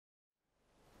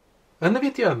Yn y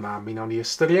fideo yma, mi wnawn ni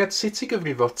ystyried sut i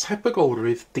gyfrifo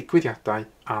tebygolrwydd digwyddiadau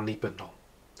annibynnol.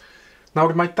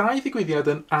 Nawr, mae dau ddigwyddiad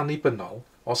yn annibynnol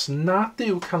os nad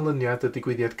yw canlyniad y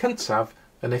digwyddiad cyntaf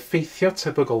yn effeithio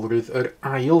tebygolrwydd yr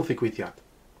ail ddigwyddiad.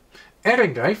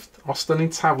 Enghraifft, os da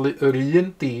ni'n taflu yr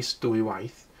un dis dwy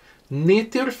waith,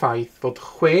 nid yw'r ffaith fod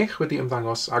 6 wedi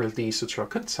ymddangos ar y dis y tro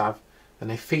cyntaf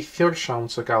yn effeithio'r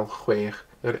siawns o gael 6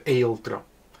 yr eildro.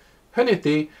 Hynny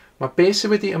ydy, mae beth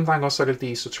sydd wedi ymddangos ar y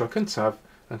dis y tro cyntaf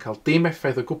yn cael dim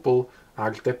effaith o gwbl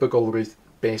ar debygolrwydd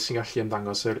beth sy'n gallu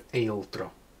ymddangos yr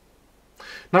eildro.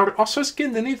 Nawr, os oes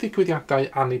gennym ni ddigwyddiadau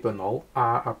annibynnol A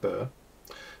a B,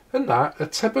 yna y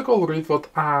tebygolrwydd fod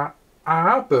A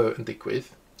a B yn digwydd,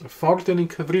 y ffordd dyn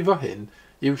ni'n cyfrifo hyn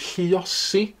yw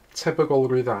lluosi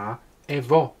tebygolrwydd A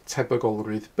efo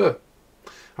tebygolrwydd B.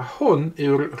 A hwn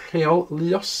yw'r rheol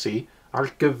luosi ar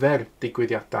gyfer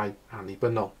digwyddiadau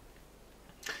annibynnol.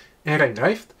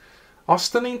 Enghraifft,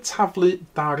 os dyn ni'n taflu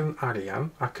darn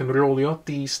arian ac yn rolio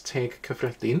dis teg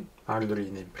cyffredin ar yr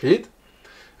un pryd,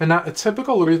 yna y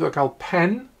tebygolrwydd o gael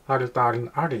pen ar y darn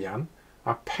arian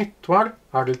a 4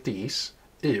 ar y dis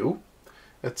yw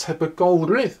y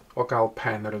tebygolrwydd o gael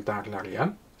pen ar y darn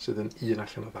arian, sydd yn 1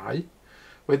 allan o 2,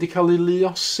 wedi cael ei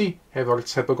luosi efo'r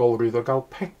tebygolrwydd o gael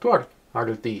 4 ar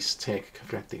y dis teg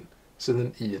cyffredin, sydd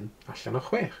yn 1 allan o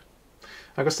 6.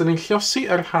 Ac os dyn ni'n lluosi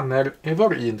yr hanner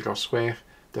efo'r 1 dros 6,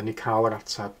 dyn ni'n cael yr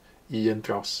atab 1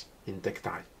 dros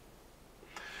 12.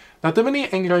 Na dyma ni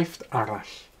enghraifft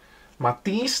arall. Mae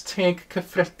dis teg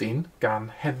cyffredin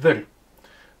gan Heather.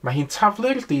 Mae hi'n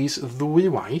taflu'r dis ddwy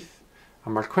waith,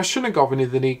 a mae'r cwestiwn yn gofyn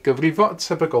iddyn ni gyfrifo y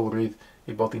tebygolrwydd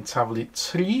i bod hi'n taflu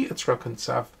 3 y tro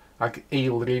cyntaf ac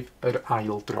eilrif yr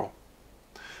ail dro.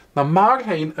 Na mae'r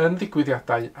rhain yn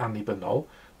ddigwyddiadau annibynnol,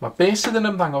 mae beth sydd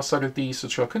yn ymddangos ar y dis y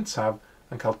tro cyntaf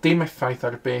yn cael dim effaith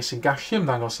ar beth sy'n gallu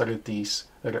ymddangos ar y dis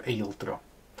yr eildro.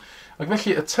 Ac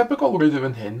felly y tebygolrwydd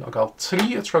yn hyn o gael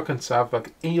 3 y tro cyntaf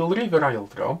ac eilrif yr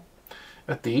aildro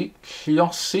ydy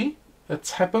lluosi y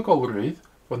tebygolrwydd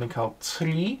fod yn cael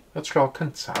 3 y tro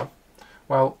cyntaf.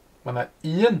 Wel, mae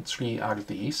yna 1 3 ar y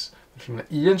dis, felly mae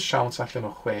yna 1 siawns allan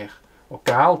o 6 o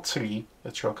gael 3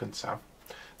 y tro cyntaf.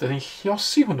 Dyn ni'n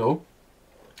lluosi hwnnw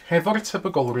hefo'r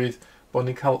tebygolrwydd bod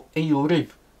ni'n cael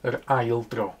eilrif yr ail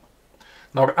dro.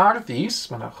 Nawr ar dis,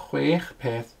 mae yna 6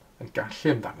 peth yn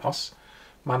gallu ymddangos,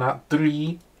 mae yna 3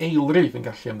 eilrif yn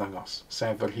gallu ymddangos,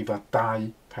 sef yr rhifau 2,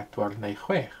 4 neu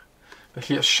 6.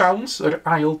 Felly y siawns yr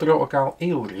ail dro o gael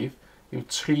eilrif yw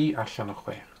 3 allan o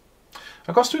 6.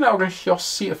 Ac os dwi'n nawr yn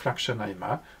lluosi y ffracsiynau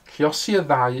yma, lluosi y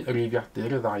 2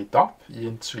 rifiadur, y 2 dop,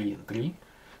 1, 3 yn 3,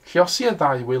 lluosi y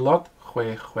 2 waelod,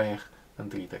 6, 6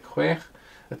 yn 36,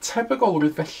 y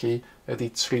tebygolrwydd felly ydy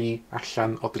 3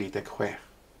 allan o 36.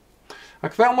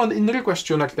 Ac fel mewn unrhyw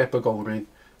gwestiwn ar debygolrwydd,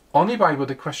 oni bai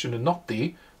bod y cwestiwn yn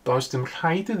nodi, does dim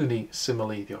rhaid iddyn ni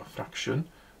symleiddio y ffracsiwn.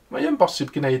 Mae yn bosib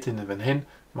gwneud hyn yn fan hyn,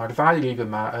 mae'r 2 rif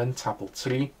yma yn tabl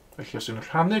 3, felly os yw'n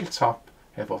rhannu'r top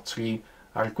efo 3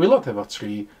 a'r gwylod efo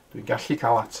 3, dwi'n gallu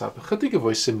cael atab ychydig y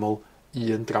fwy syml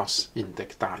 1 dros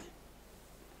 12.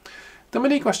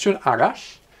 Dyma ni gwestiwn arall.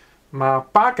 Mae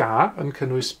bag A yn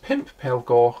cynnwys 5 pêl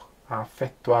goch a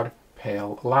 4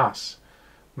 pêl las.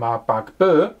 Mae bag B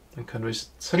yn cynnwys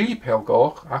 3 pêl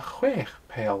goch a 6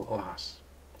 pêl las.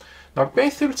 Nawr,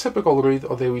 beth yw'r tebygolrwydd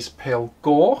o ddewis pêl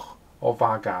goch o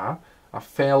fag A a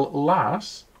phêl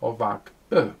las o fag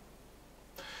B?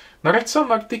 Nawr eto,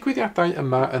 mae'r digwyddiadau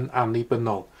yma yn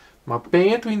annibynnol. Mae be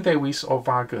dwi'n ddewis o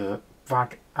fag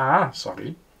A,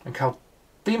 yn cael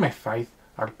dim effaith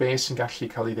ar beth sy'n gallu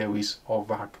cael ei ddewis o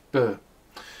fag B.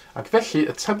 Ac felly,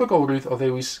 y tebygolrwydd o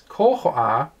ddewis coch o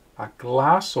A a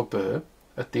glas o B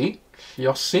ydy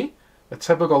lluosi y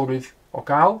tebygolrwydd o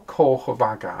gael coch o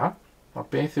fag A, a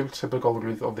beth yw'r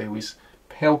tebygolrwydd o ddewis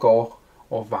pêl goch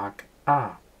o fag A.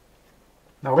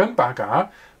 Nawr yn bag A,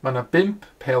 mae yna 5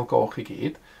 pêl goch i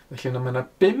gyd, felly mae yna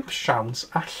 5 siawns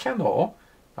allan o,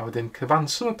 a wedyn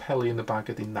cyfanswm y peli yn y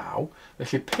bag ydy 9,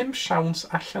 felly 5 siawns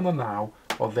allan o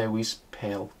 9 o ddewis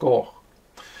pêl goch.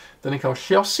 Dyna ni'n cael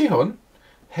lluosi hwn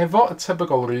hefo y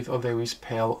tebygolrwydd o ddewis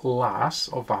pêl las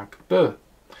o fag B.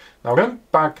 Nawr yn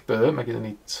bag B, mae gyda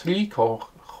ni 3 coch,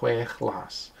 6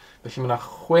 las. Felly mae yna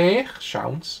 6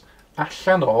 siawns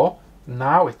allan o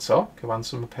 9 eto,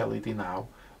 cyfanswm y peli di 9,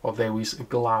 o ddewis y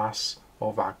glas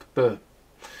o fag B.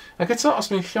 Ac eto,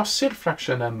 os mae'n lliosi'r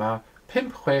ffracsiwn yma,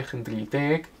 5, 6 yn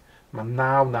 30, mae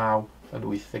 9, 9 yn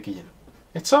 81.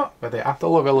 Eto, feddai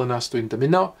adael o fel yna os dwi'n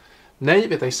dymuno, neu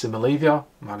feddai symleiddio,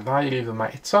 mae'r 2 rif yma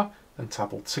eto yn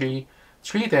tabl 3,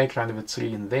 30 rhan efo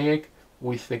 3 yn 10,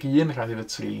 81 rhan efo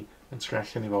 3 yn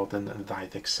trellian i fod yn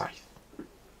 27.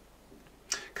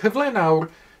 Cyfle nawr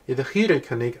idych chi roi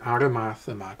cynnig ar y math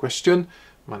yma gwestiwn.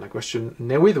 Mae yna gwestiwn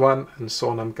newydd wan yn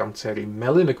sôn am gawnteri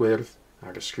melyn y gwyrdd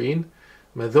ar y sgrin.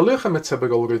 Meddyliwch am y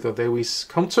tebygolrwydd o ddewis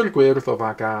contr gwyrdd o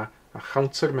fag A a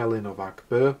chawntr melyn o fag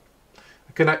B.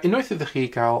 Ac yna unwaith ydych chi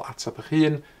gael ateb eich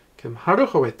hun,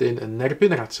 cymharwch o wedyn yn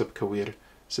erbyn yr ateb cywir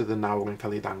sydd yn nawr yn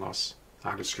cael ei ddangos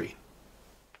ar y sgrin.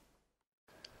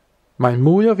 Mae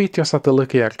mwy o fideos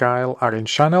adolygu ar gael ar ein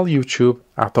sianel YouTube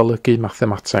Adolygu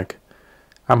Mathemateg.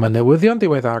 Am y newyddion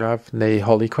diweddaraf neu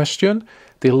holi cwestiwn,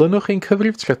 dilynwch ein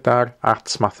cyfrif trydar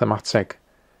 @mathemateg.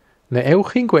 Neu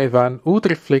ewch i'n gwefan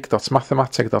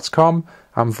www.mathemateg.com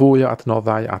am fwy o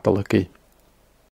adnoddau adolygu.